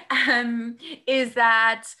love, is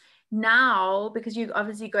that now, because you're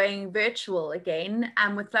obviously going virtual again,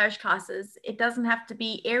 with Flourish classes, it doesn't have to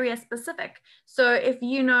be area specific. So if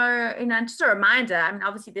you know, just a reminder, I mean,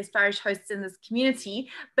 obviously there's Flourish hosts in this community,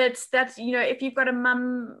 but that's, if you've got a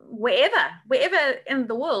mum wherever in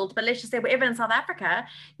the world, but let's just say wherever in South Africa,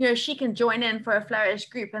 she can join in for a Flourish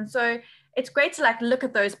group. And so it's great to look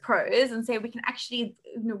at those pros and say we can actually,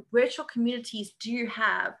 virtual communities do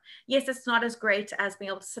have, yes, it's not as great as being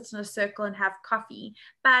able to sit in a circle and have coffee,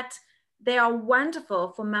 but they are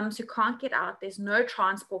wonderful for mums who can't get out. There's no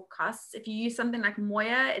transport costs. If you use something like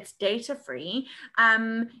Moya, it's data free,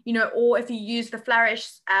 or if you use the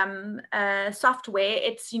Flourish software,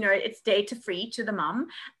 it's data free to the mum.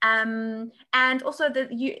 And also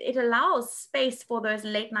it allows space for those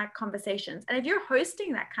late night conversations. And if you're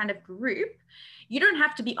hosting that kind of group, you don't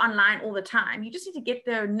have to be online all the time. You just need to get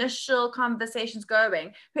the initial conversations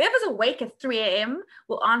going. Whoever's awake at 3 a.m.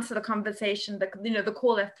 will answer the conversation, the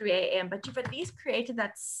call at 3 a.m. But you've at least created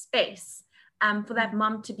that space for that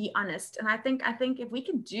mum to be honest. And I think if we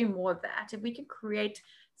can do more of that, if we can create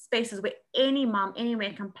spaces where any mum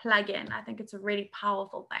anywhere can plug in, I think it's a really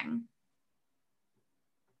powerful thing.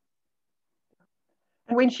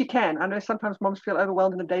 And when she can, I know sometimes moms feel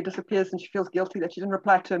overwhelmed and the day disappears and she feels guilty that she didn't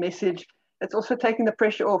reply to a message. It's also taking the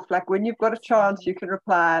pressure off. When you've got a chance, you can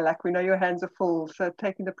reply. We know your hands are full, so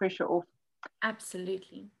taking the pressure off.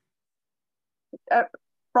 Absolutely.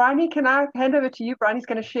 Bryony, can I hand over to you? Bryony's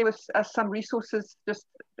going to share with us some resources, just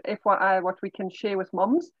FYI, what we can share with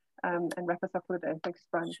moms, and wrap us up for the day. Thanks,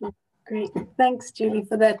 Bryony. Sure. Great. Thanks, Julie,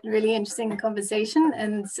 for that really interesting conversation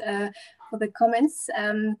and for the comments.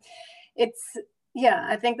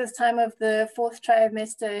 I think this time of the 4th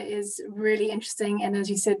trimester is really interesting, and as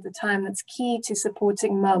you said, the time that's key to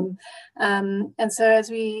supporting mum. And so as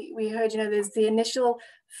we heard, there's the initial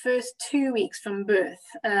first 2 weeks from birth,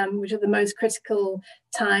 which are the most critical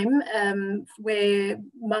time, where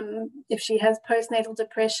mum, if she has postnatal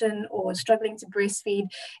depression or struggling to breastfeed,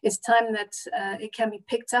 it's time that it can be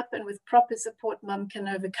picked up, and with proper support, mum can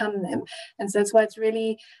overcome them. And so that's why it's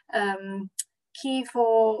really key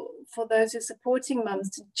for those who are supporting mums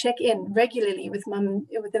to check in regularly with mum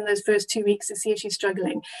within those first 2 weeks to see if she's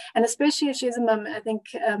struggling. And especially if she's a mum, I think,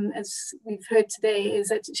 as we've heard today, is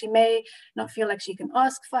that she may not feel like she can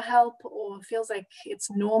ask for help, or feels like it's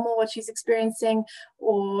normal what she's experiencing,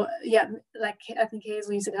 or like I think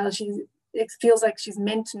Hazel, you said how it feels like she's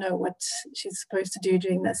meant to know what she's supposed to do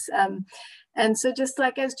during this. And so just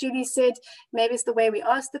like as Julie said, maybe it's the way we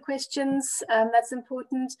ask the questions that's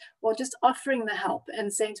important, or just offering the help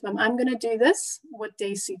and saying to mum, I'm going to do this, what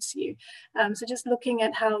day suits you? So just looking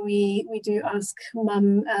at how we do ask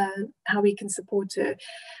mum how we can support her.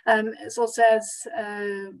 It's also, as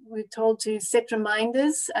we're told, to set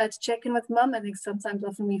reminders to check in with mum. I think sometimes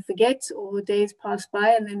often we forget, or days pass by,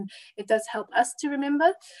 and then it does help us to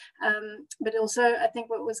remember. But also I think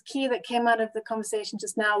what was key that came out of the conversation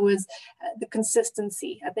just now was the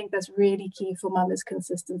consistency. I think that's really key for mum, is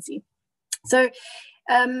consistency. So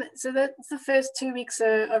that's the first 2 weeks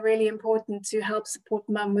are really important to help support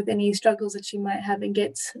mum with any struggles that she might have, and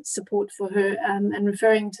get support for her, and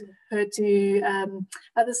referring her to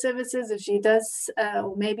other services if she does,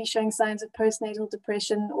 or maybe showing signs of postnatal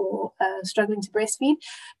depression, or struggling to breastfeed.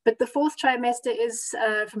 But the 4th trimester is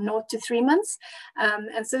from 0 to 3 months.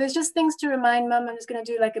 And so there's just things to remind mum. I'm just going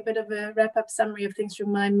to do like a bit of a wrap-up summary of things to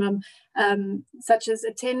remind mum, such as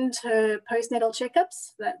attend her postnatal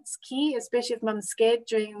checkups. That's key, especially if mum's scared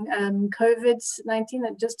during COVID-19,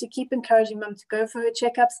 and just to keep encouraging mum to go for her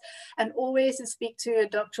checkups, and always to speak to a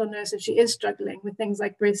doctor or nurse if she is struggling with things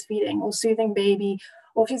like breastfeeding or soothing baby,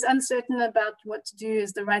 or if she's uncertain about what to do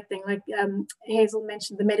is the right thing, like Hazel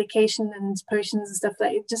mentioned, the medication and potions and stuff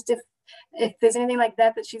like that. Just if there's anything like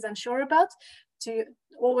that she's unsure about, to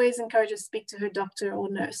always encourage her to speak to her doctor or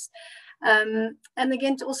nurse. And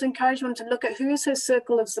again, to also encourage mum to look at who is her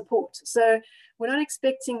circle of support. So we're not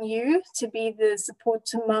expecting you to be the support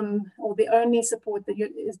to mum, or the only support that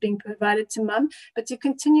is being provided to mum, but to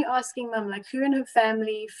continue asking mum, like, who in her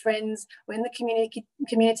family, friends, or in the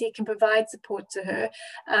community can provide support to her,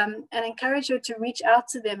 and encourage her to reach out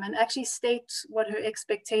to them and actually state what her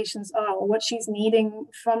expectations are, or what she's needing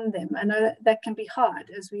from them. I know that can be hard,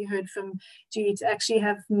 as we heard from Julie, to actually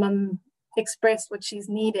have mum express what she's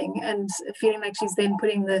needing, and feeling like she's then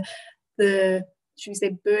putting the should we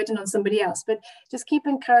say burden on somebody else. But just keep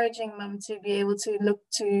encouraging mum to be able to look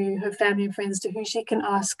to her family and friends, to who she can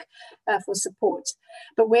ask for support.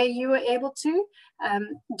 But where you are able to,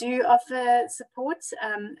 do offer support,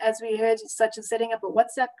 as we heard, such as setting up a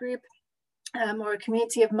WhatsApp group, or a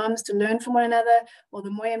community of mums to learn from one another, or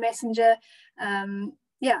the Moya Messenger.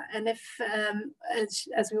 And if,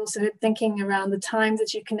 as we also heard, thinking around the times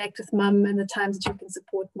that you connect with mum and the times that you can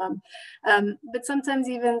support mum. But sometimes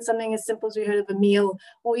even something as simple as we heard of a meal,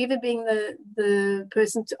 or even being the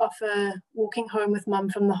person to offer walking home with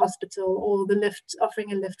mum from the hospital, or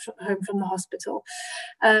offering a lift home from the hospital,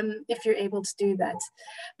 if you're able to do that.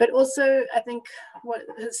 But also, I think what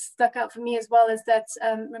has stuck out for me as well is that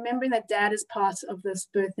remembering that dad is part of this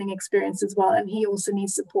birthing experience as well, and he also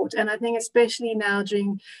needs support. And I think especially now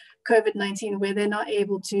during COVID-19, where they're not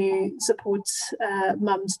able to support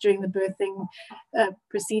mums during the birthing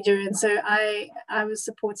procedure. And so I was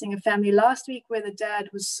supporting a family last week where the dad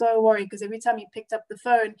was so worried, because every time he picked up the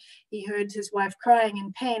phone, he heard his wife crying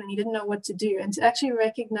in pain, and he didn't know what to do. And to actually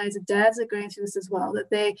recognize that dads are going through this as well, that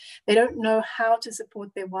they don't know how to support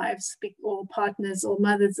their wives or partners or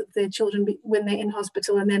mothers of their children when they're in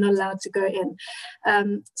hospital and they're not allowed to go in.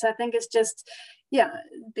 So I think it's just,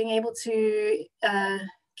 being able to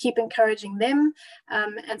keep encouraging them,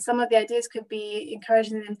 and some of the ideas could be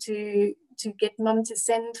encouraging them to get mum to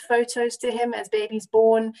send photos to him as baby's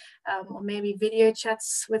born, or maybe video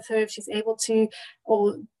chats with her if she's able to,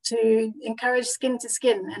 or to encourage skin to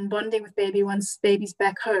skin and bonding with baby once baby's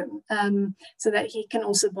back home, so that he can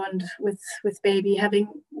also bond with baby, having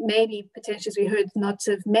maybe potentially, as we heard, not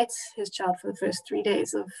to have met his child for the first 3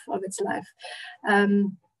 days of its life.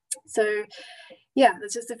 So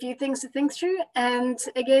there's just a few things to think through. And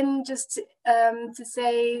again, just to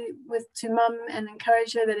say to mum and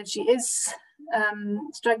encourage her that if she is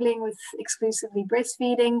struggling with exclusively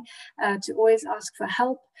breastfeeding, to always ask for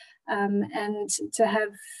help, and to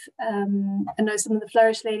have, I know some of the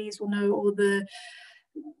Flourish ladies will know all the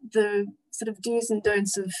sort of do's and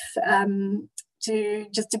don'ts of to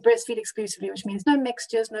breastfeed exclusively, which means no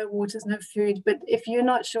mixtures, no waters, no food. But if you're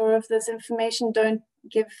not sure of this information, don't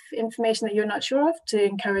give information that you're not sure of, to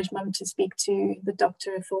encourage mum to speak to the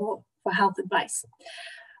doctor for health advice.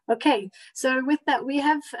 Okay, so with that, we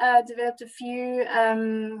have developed a few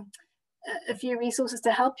a few resources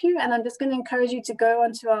to help you, and I'm just going to encourage you to go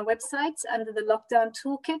onto our website under the lockdown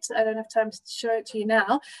toolkit. I don't have time to show it to you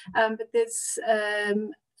now, but there's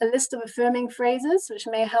a list of affirming phrases which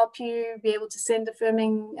may help you be able to send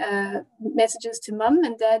affirming messages to mum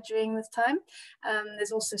and dad during this time.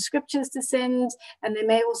 There's also scriptures to send, and there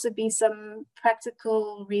may also be some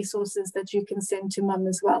practical resources that you can send to mum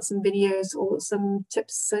as well, some videos or some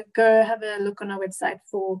tips. So go have a look on our website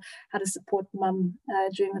for how to support mum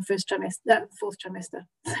during the fourth trimester.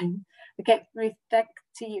 Okay, Ruth, back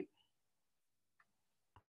to you.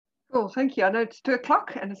 Cool, thank you. I know it's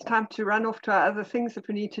 2:00 and it's time to run off to our other things that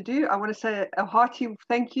we need to do. I want to say a hearty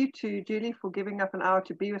thank you to Julie for giving up an hour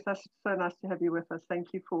to be with us. It's so nice to have you with us.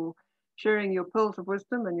 Thank you for sharing your pearls of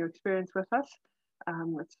wisdom and your experience with us.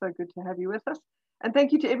 It's so good to have you with us. And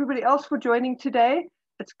thank you to everybody else for joining today.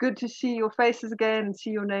 It's good to see your faces again and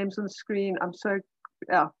see your names on the screen.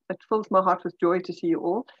 It fills my heart with joy to see you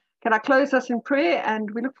all. Can I close us in prayer? And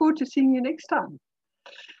we look forward to seeing you next time.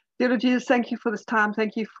 Dear Lord Jesus, thank you for this time.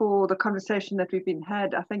 Thank you for the conversation that we've been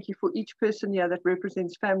had. I thank you for each person here that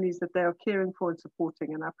represents families that they are caring for and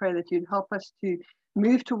supporting. And I pray that you'd help us to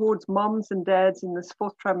move towards moms and dads in this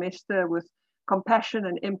fourth trimester with compassion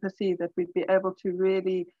and empathy, that we'd be able to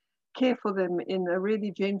really care for them in a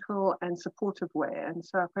really gentle and supportive way. And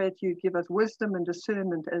so I pray that you give us wisdom and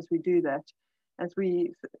discernment as we do that, as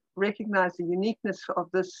we recognize the uniqueness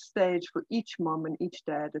of this stage for each mom and each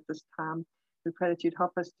dad at this time. We pray that you'd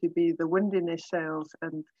help us to be the wind in their sails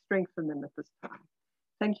and strengthen them at this time.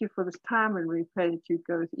 Thank you for this time, and we pray that you'd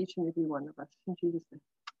go with each and every one of us. In Jesus'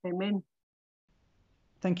 name, amen.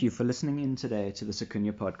 Thank you for listening in today to the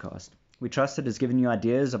Secunya podcast. We trust it has given you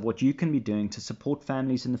ideas of what you can be doing to support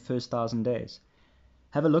families in the first 1,000 days.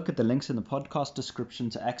 Have a look at the links in the podcast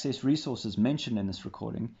description to access resources mentioned in this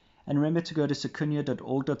recording, and remember to go to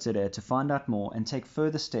secunya.org.za to find out more and take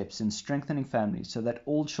further steps in strengthening families so that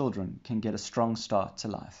all children can get a strong start to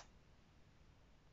life.